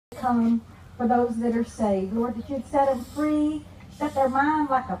come for those that are saved. Lord, that you'd set them free, set their mind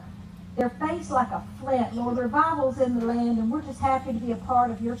their face like a flint. Lord, revival's in the land, and we're just happy to be a part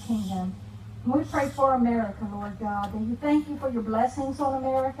of your kingdom. And we pray for America, Lord God. And we thank you for your blessings on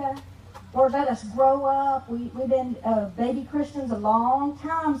America. Lord, let us grow up. We've been baby Christians a long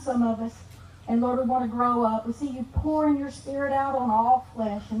time, some of us. And Lord, we want to grow up. We see you pouring your spirit out on all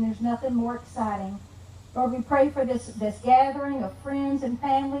flesh, and there's nothing more exciting. Lord, we pray for this gathering of friends and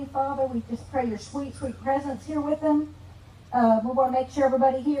family, Father. We just pray your sweet, sweet presence here with them. We want to make sure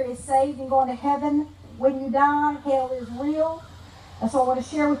everybody here is saved and going to heaven. When you die, hell is real. And so I want to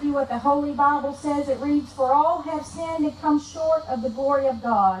share with you what the Holy Bible says. It reads, "For all have sinned and come short of the glory of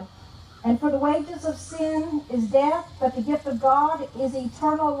God. And for the wages of sin is death, but the gift of God is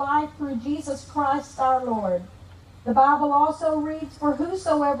eternal life through Jesus Christ our Lord." The Bible also reads, "For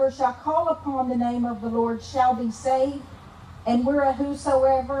whosoever shall call upon the name of the Lord shall be saved." And we're a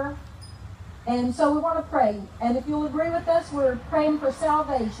whosoever. And so we want to pray. And if you'll agree with us, we're praying for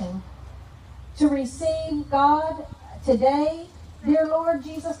salvation. To receive God today. Dear Lord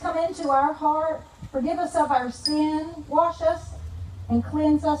Jesus, come into our heart. Forgive us of our sin. Wash us and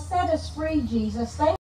cleanse us. Set us free, Jesus. Thank